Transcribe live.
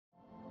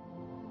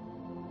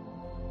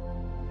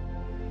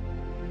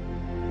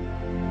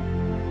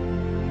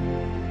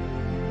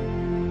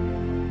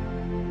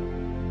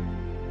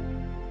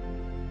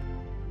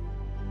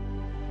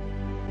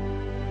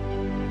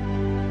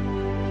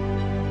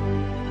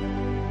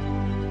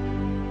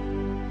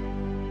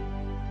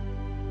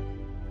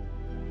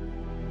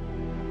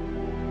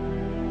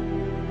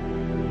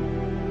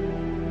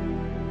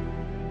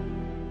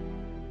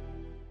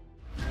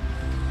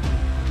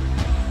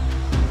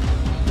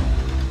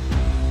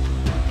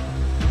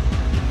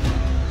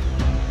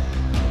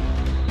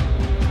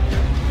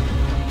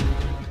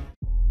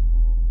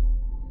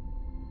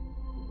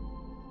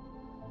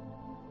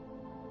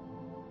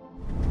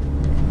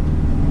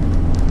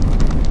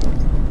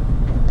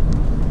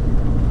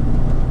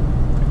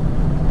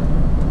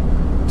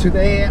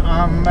Today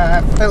I'm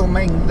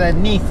filming the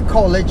Neath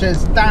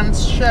College's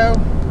dance show.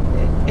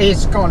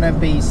 It's gonna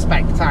be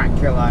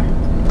spectacular.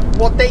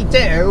 What they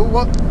do,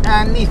 what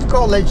Neath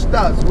College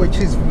does, which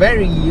is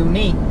very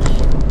unique,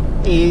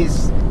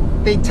 is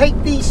they take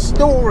these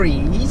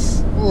stories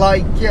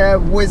like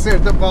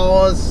Wizard of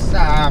Oz,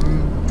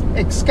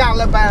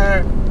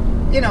 Excalibur,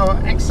 you know,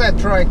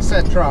 etc,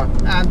 etc.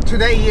 And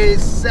today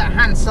is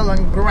Hansel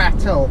and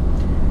Gretel,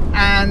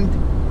 and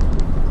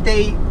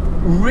they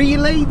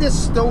relay the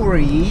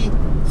story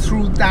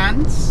through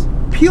dance,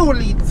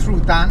 purely through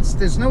dance.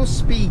 There's no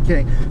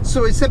speaking,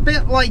 so it's a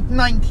bit like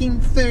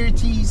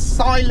 1930s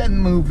silent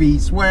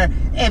movies where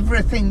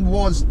everything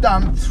was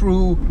done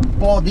through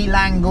body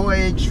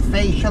language,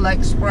 facial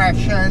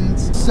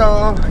expressions.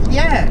 So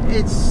yeah,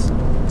 it's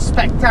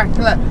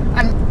spectacular.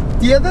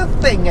 And the other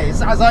thing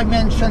is, as I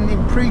mentioned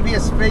in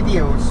previous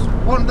videos,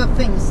 one of the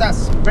things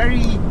that's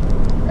very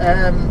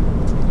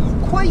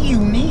quite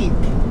unique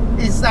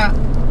is that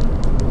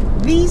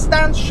these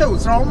dance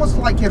shows are almost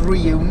like a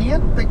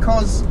reunion,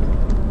 because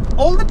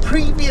all the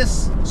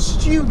previous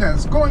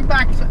students, going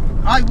back,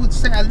 I would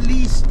say at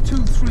least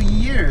 2-3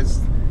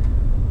 years,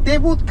 they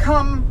would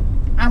come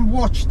and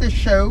watch the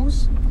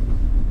shows.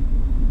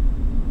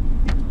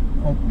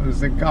 Oh,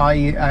 there's a guy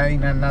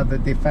in another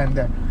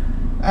Defender.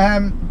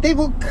 They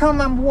will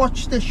come and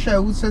watch the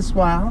shows as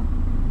well.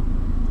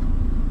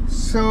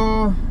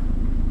 So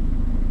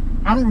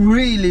I'm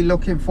really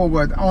looking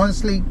forward.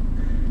 Honestly,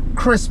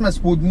 Christmas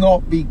would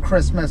not be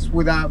Christmas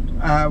without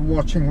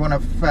watching one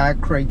of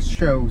Craig's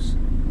shows.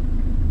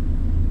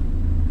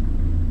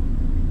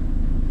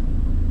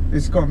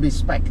 It's going to be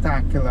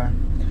spectacular.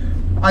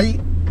 I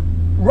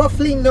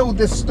roughly know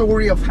the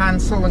story of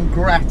Hansel and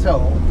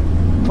Gretel,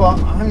 but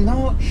I'm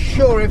not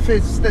sure if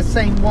it's the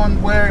same one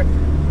where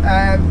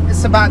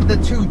it's about the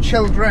two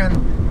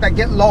children that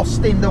get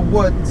lost in the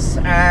woods,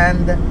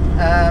 and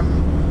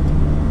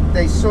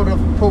they sort of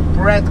put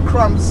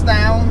breadcrumbs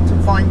down to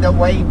find their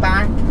way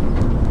back,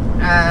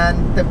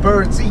 and the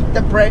birds eat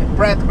the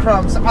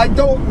breadcrumbs. I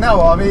don't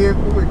know. I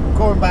mean, we're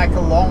going back a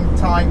long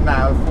time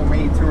now for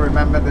me to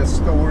remember the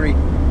story,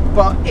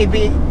 but it'd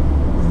be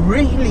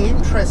really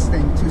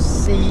interesting to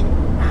see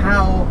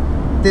how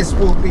this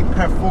will be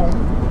performed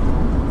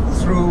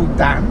through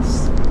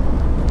dance.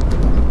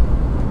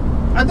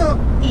 I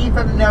don't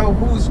even know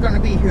who's going to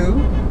be who.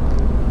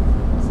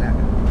 So,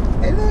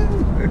 hello.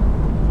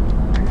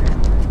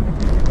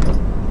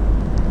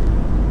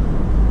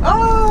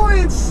 Oh,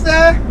 it's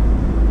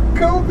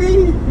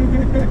Kobe.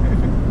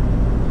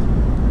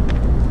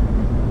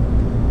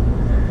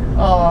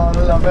 Oh,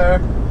 I love her.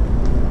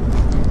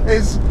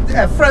 It's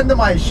a friend of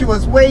mine. She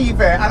was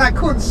waving and I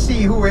couldn't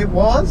see who it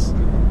was.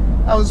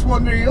 I was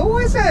wondering, who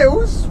is it?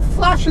 Who's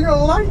flashing the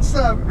lights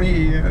at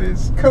me?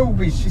 It's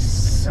Kobe. She's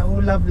so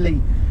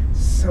lovely.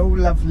 So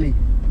lovely.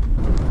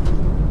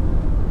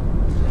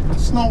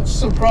 It's not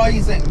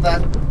surprising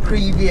that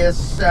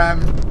previous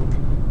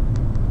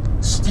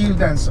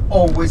students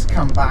always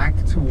come back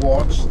to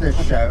watch the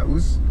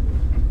shows.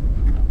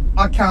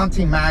 I can't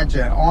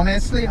imagine,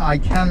 honestly, I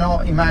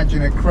cannot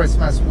imagine a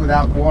Christmas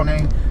without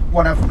wanting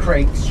one of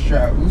Craig's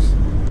shows.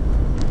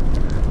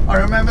 I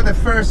remember the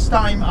first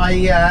time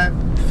I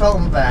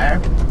filmed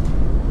there,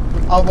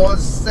 I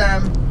was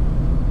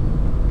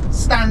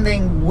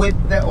standing with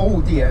the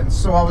audience,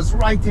 so I was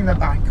right in the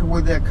back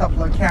with a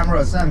couple of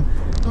cameras, and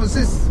there was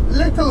this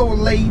little old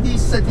lady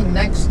sitting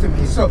next to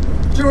me. So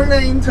during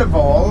the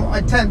interval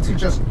I tend to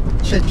just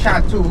chit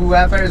chat to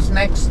whoever is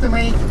next to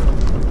me,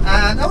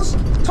 and I was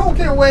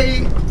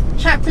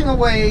chatting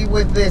away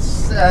with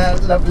this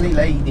lovely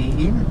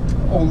lady,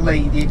 old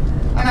lady,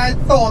 and I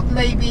thought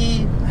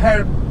maybe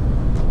her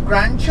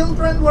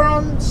grandchildren were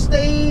on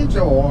stage,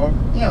 or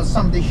you know,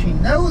 somebody she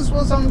knows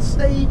was on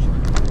stage,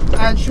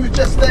 and she was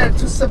just there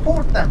to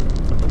support them.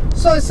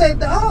 So I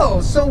said,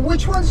 oh, so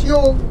which one's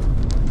your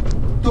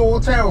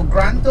daughter or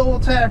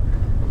granddaughter?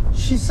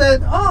 She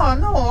said, oh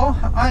no,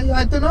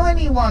 I don't know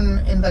anyone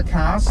in the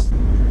cast.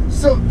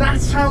 So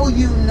that's how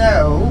you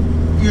know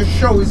your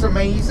show is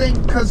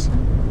amazing, because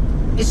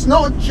it's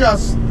not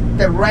just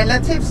the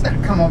relatives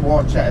that come and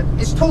watch it,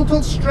 it's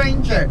total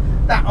strangers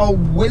that are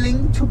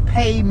willing to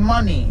pay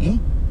money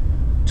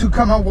to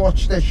come and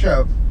watch the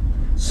show.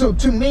 So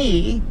to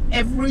me,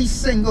 every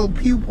single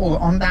pupil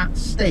on that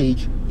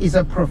stage is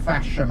a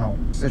professional.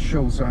 The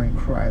shows are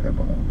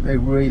incredible. They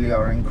really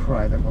are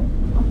incredible.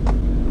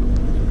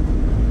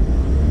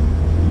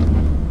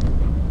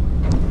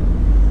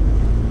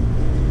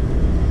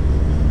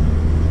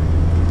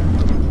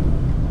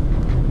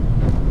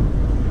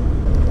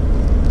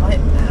 I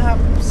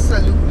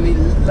absolutely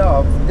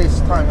love this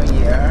time of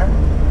year.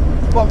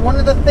 But one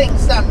of the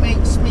things that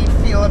makes me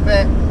feel a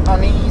bit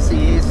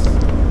uneasy is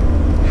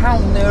how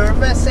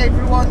nervous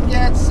everyone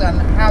gets and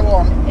how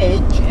on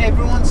edge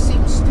everyone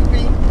seems to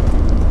be.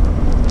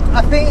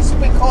 I think it's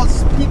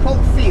because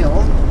people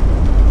feel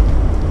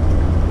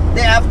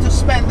they have to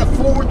spend a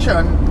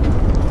fortune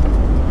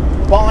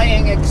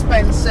buying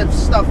expensive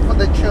stuff for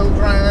the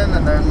children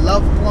and their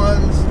loved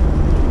ones,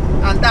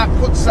 and that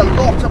puts a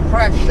lot of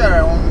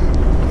pressure on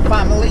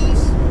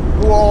families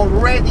who are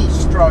already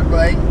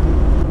struggling.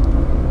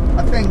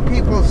 I think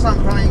people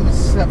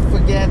sometimes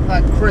forget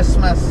that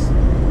Christmas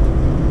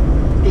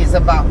is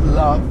about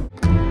love.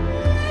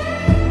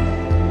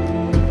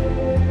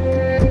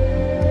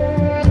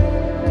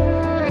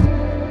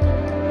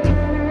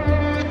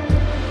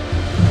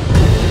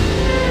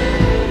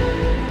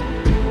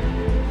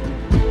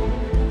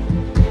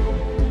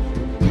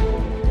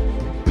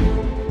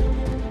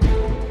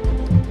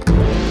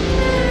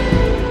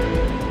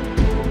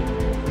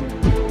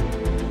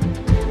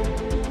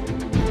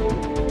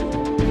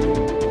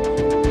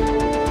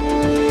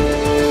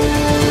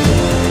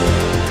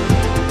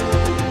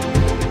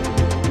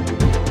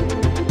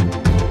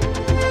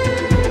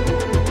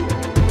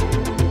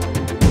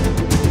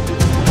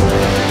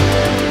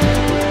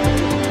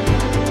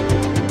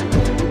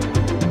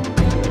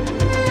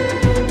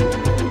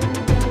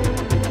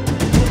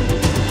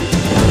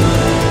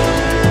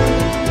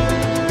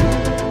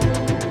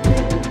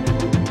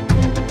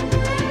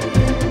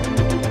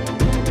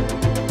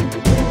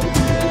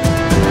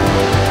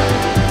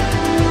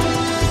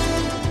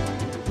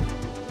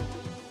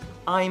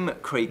 I'm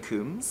Craig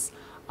Coombs.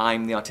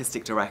 I'm the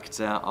artistic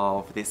director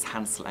of this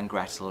Hansel and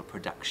Gretel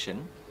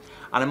production,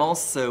 and I'm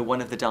also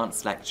one of the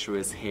dance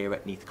lecturers here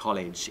at Neath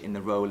College in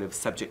the role of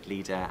subject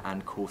leader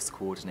and course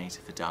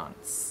coordinator for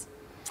dance.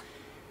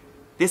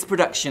 This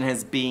production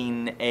has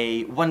been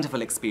a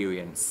wonderful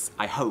experience,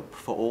 I hope,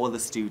 for all the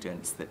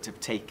students that have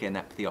taken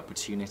up the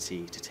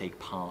opportunity to take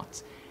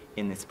part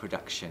in this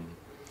production.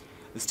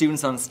 The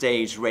students on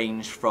stage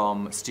range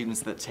from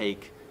students that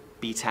take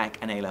BTEC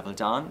and A-level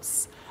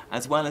dance,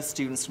 as well as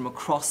students from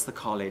across the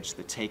college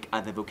that take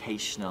other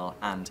vocational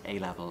and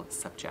A-level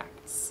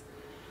subjects.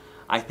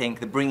 I think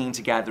the bringing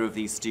together of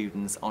these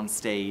students on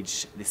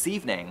stage this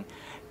evening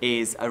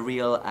is a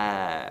real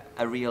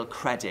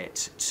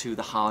credit to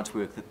the hard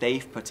work that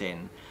they've put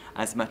in,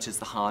 as much as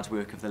the hard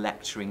work of the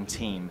lecturing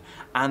team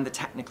and the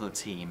technical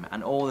team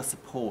and all the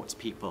support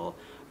people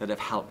that have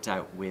helped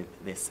out with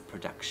this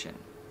production.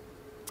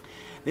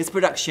 This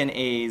production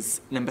is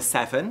number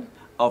 7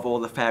 of all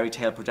the fairy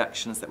tale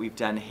productions that we've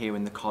done here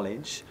in the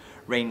college,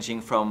 ranging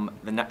from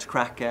The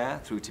Nutcracker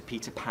through to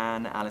Peter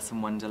Pan, Alice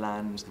in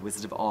Wonderland, The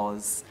Wizard of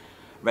Oz,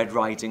 Red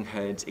Riding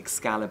Hood,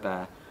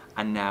 Excalibur,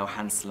 and now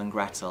Hansel and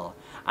Gretel.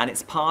 And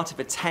it's part of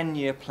a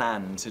 10-year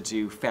plan to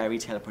do fairy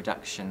tale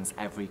productions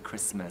every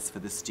Christmas for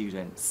the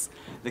students,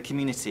 the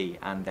community,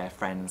 and their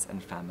friends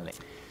and family.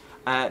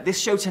 This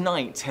show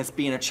tonight has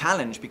been a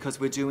challenge because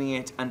we're doing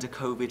it under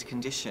COVID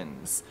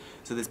conditions.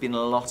 So there's been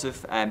a lot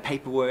of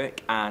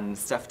paperwork and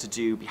stuff to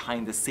do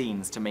behind the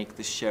scenes to make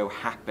the show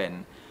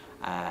happen.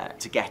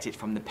 To get it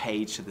from the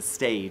page to the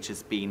stage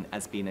has been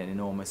an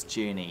enormous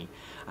journey.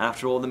 And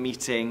after all the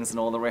meetings and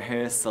all the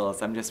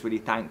rehearsals, I'm just really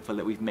thankful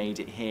that we've made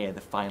it here,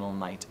 the final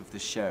night of the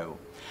show.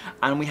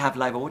 And we have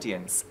live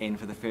audience in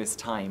for the first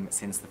time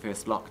since the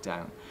first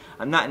lockdown.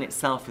 And that in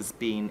itself has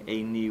been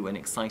a new and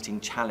exciting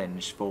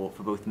challenge for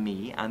both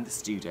me and the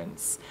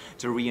students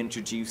to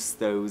reintroduce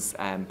those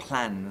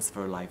plans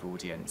for a live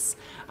audience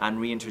and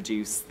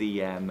reintroduce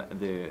the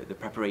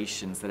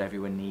preparations that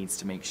everyone needs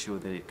to make sure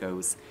that it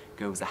goes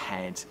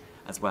ahead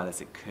as well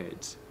as it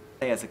could.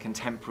 As a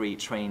contemporary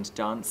trained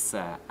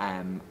dancer,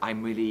 I'm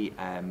really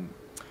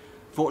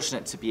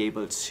fortunate to be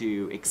able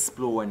to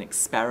explore and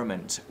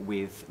experiment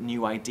with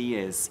new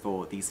ideas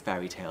for these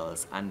fairy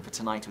tales, and for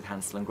tonight with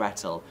Hansel and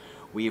Gretel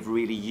we have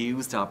really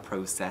used our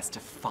process to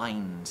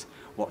find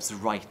what's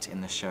right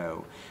in the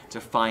show, to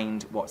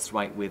find what's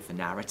right with the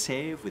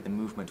narrative, with the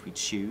movement we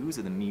choose,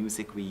 with the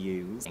music we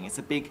use. It's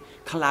a big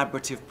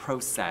collaborative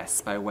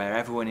process by where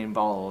everyone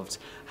involved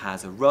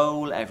has a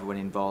role, everyone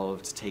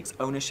involved takes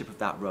ownership of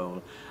that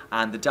role,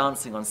 and the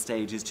dancing on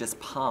stage is just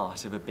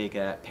part of a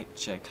bigger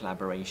picture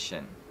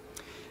collaboration.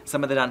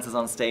 Some of the dancers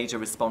on stage are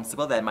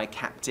responsible, they're my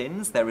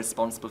captains, they're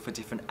responsible for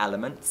different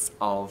elements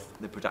of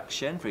the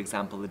production, for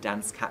example the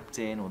dance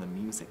captain or the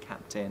music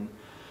captain,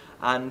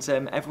 and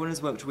everyone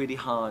has worked really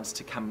hard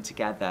to come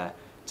together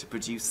to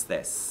produce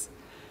this.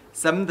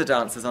 Some of the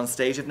dancers on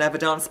stage have never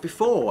danced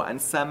before,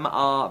 and some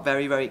are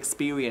very, very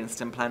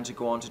experienced and plan to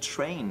go on to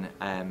train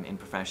in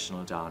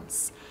professional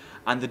dance.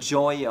 And the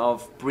joy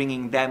of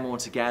bringing them all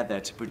together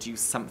to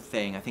produce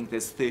something, I think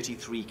there's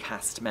 33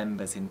 cast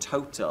members in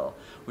total,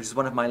 which is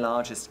one of my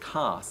largest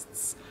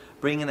casts.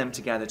 Bringing them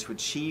together to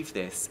achieve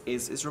this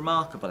is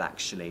remarkable,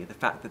 actually. The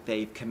fact that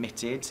they've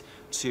committed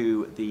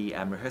to the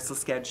rehearsal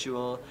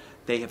schedule,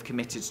 they have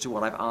committed to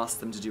what I've asked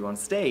them to do on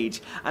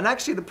stage, and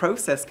actually the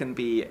process can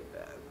be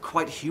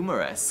quite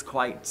humorous,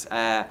 quite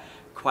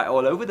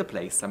all over the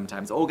place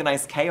sometimes,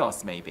 organised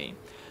chaos maybe.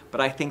 But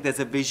I think there's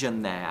a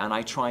vision there, and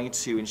I try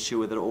to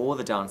ensure that all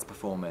the dance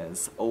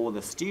performers, all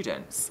the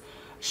students,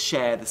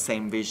 share the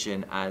same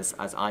vision as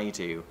I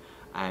do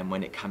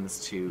when it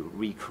comes to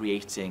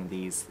recreating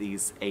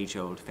these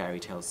age-old fairy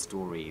tale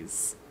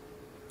stories.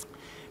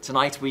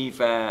 Tonight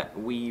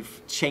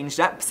we've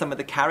changed up some of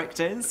the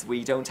characters.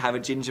 We don't have a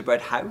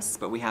gingerbread house,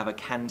 but we have a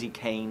candy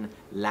cane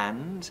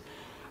land.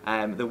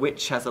 The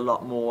witch has a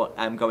lot more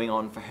going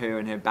on for her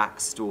and her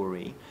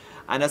backstory.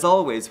 And as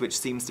always, which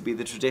seems to be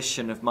the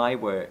tradition of my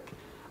work,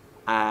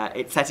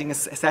 it's set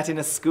in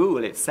a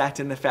school. It's set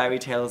in the fairy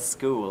tale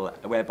school,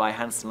 whereby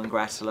Hansel and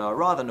Gretel are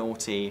rather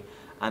naughty,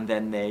 and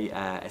then they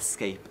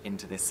escape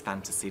into this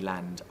fantasy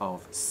land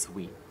of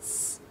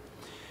sweets.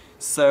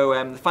 So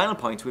the final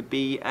point would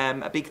be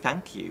a big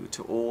thank you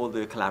to all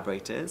the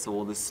collaborators,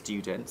 all the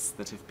students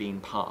that have been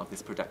part of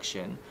this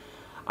production.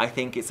 I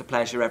think it's a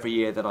pleasure every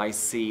year that I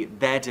see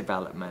their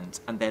development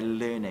and their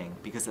learning,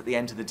 because at the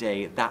end of the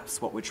day,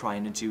 that's what we're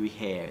trying to do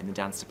here in the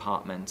dance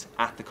department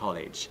at the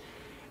college.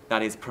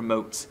 That is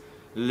promote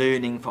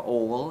learning for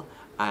all,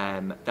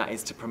 that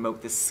is to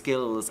promote the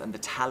skills and the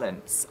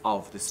talents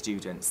of the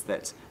students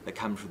that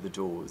come through the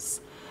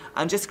doors.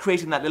 And just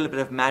creating that little bit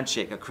of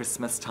magic at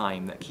Christmas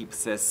time that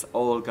keeps us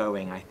all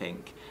going, I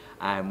think,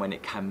 when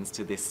it comes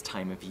to this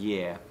time of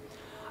year.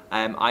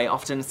 I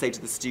often say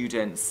to the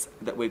students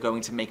that we're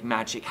going to make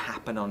magic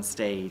happen on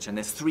stage, and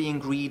there's 3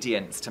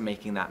 ingredients to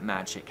making that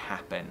magic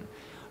happen.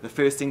 The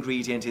first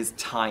ingredient is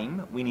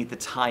time. We need the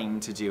time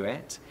to do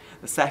it.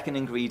 The second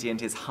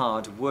ingredient is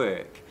hard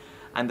work.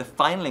 And the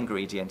final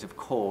ingredient, of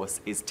course,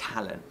 is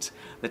talent,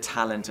 the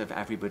talent of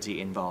everybody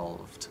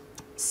involved.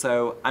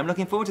 So I'm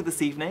looking forward to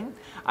this evening.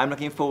 I'm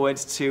looking forward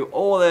to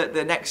all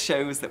the next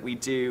shows that we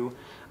do,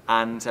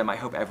 and I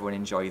hope everyone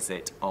enjoys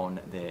it on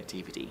the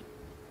DVD.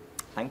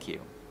 Thank you.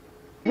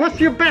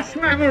 What's your best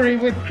memory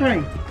with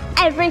Craig?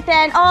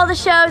 Everything, all the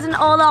shows and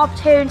all the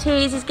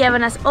opportunities he's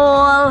given us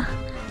all.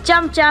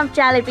 Jump, jump,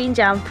 jelly bean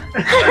jump.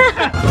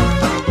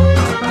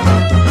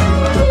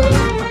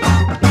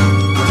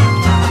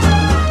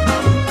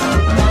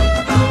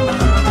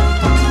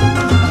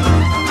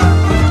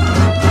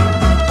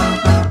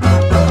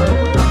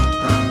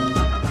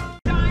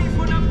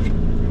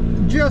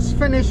 Just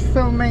finished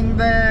filming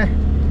the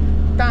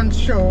dance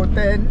show,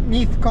 the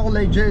Neath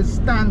College's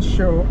dance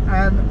show,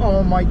 and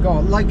oh my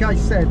god, like I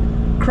said,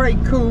 Craig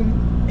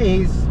Coombe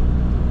is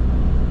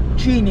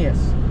genius.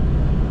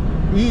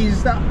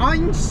 He's the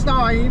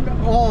Einstein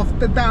of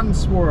the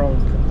dance world.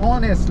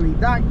 Honestly,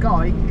 that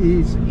guy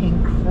is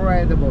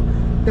incredible.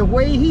 The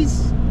way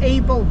he's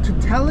able to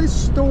tell his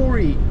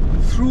story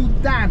through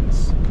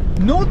dance,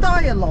 no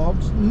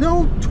dialogues,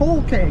 no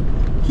talking.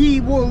 He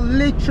will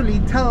literally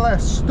tell a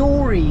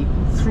story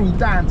through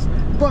dance,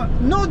 but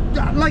not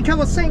like I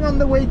was saying on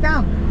the way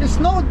down. It's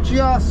not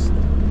just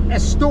a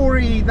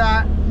story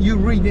that you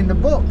read in the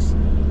books.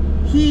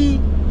 He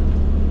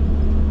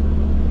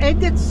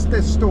edits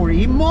the story,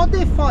 he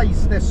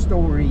modifies the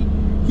story,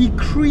 he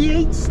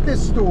creates the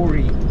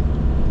story.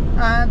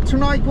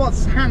 Tonight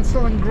was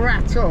Hansel and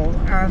Gretel,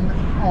 and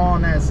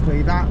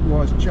honestly, that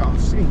was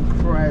just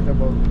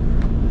incredible.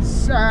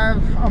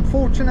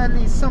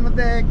 Unfortunately, some of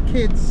the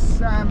kids,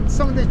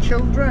 some of the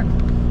children,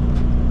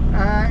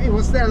 it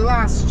was their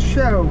last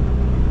show,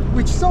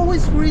 which is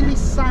always really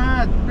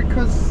sad,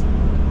 because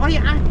I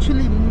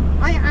actually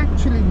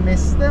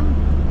miss them.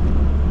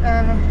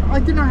 I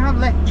don't know how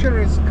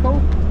lecturers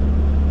cope,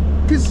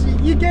 because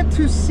you get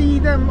to see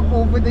them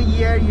over the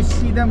year, you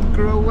see them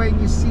growing,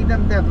 you see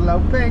them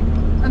developing,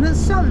 and then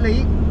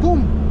suddenly,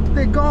 boom,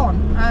 they're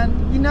gone,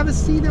 and you never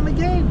see them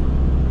again.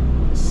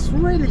 It's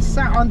really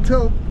sad,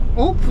 until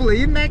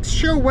hopefully next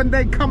show when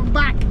they come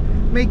back,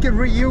 make a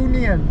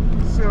reunion.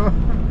 So,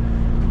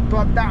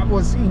 but that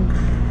was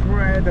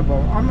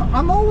incredible.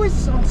 I'm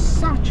always on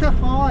such a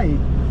high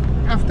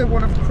after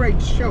one of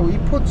Craig's show. He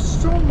puts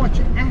so much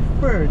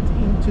effort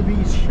into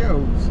these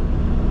shows.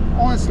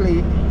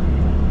 Honestly,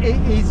 it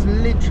is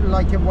literally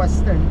like a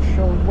Western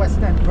show,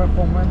 Western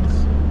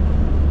performance.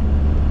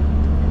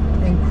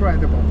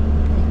 Incredible,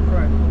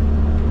 incredible.